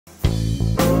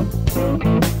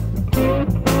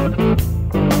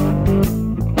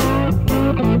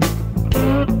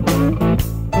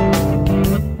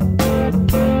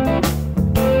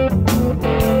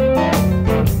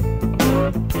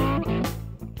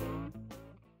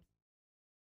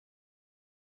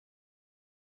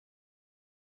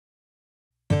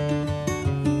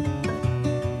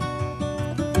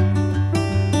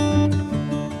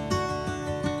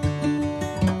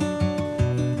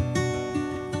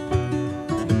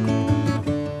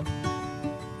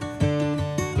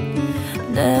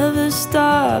Never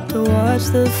stop to watch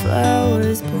the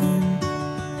flowers bloom.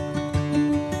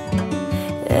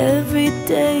 Every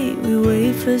day we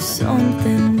wait for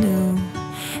something new.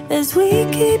 As we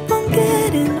keep on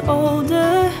getting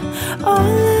older,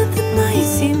 all of the nights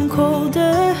seem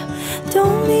colder.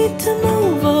 Don't need to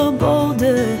move a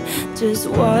boulder, just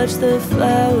watch the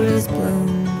flowers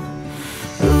bloom.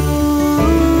 Ooh,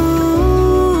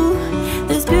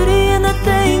 there's beauty in the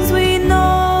things we know.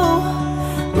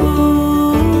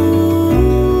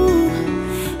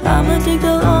 I'ma take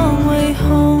the long way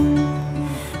home.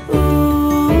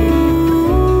 Ooh,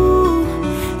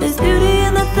 there's beauty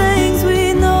in the things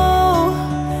we know.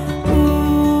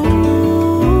 Ooh,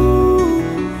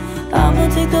 I'ma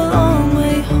take the long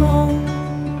way home.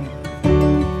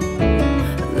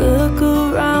 Look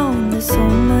around, there's so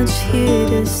much here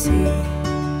to see.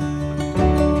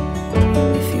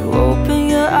 If you open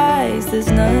your eyes,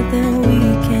 there's nothing we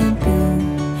can't do.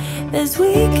 As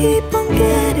we keep on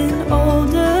getting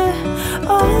older,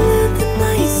 all of the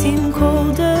nights seem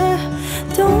colder.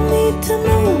 Don't need to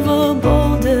move a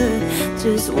boulder,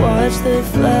 just watch the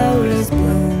flowers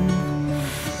bloom.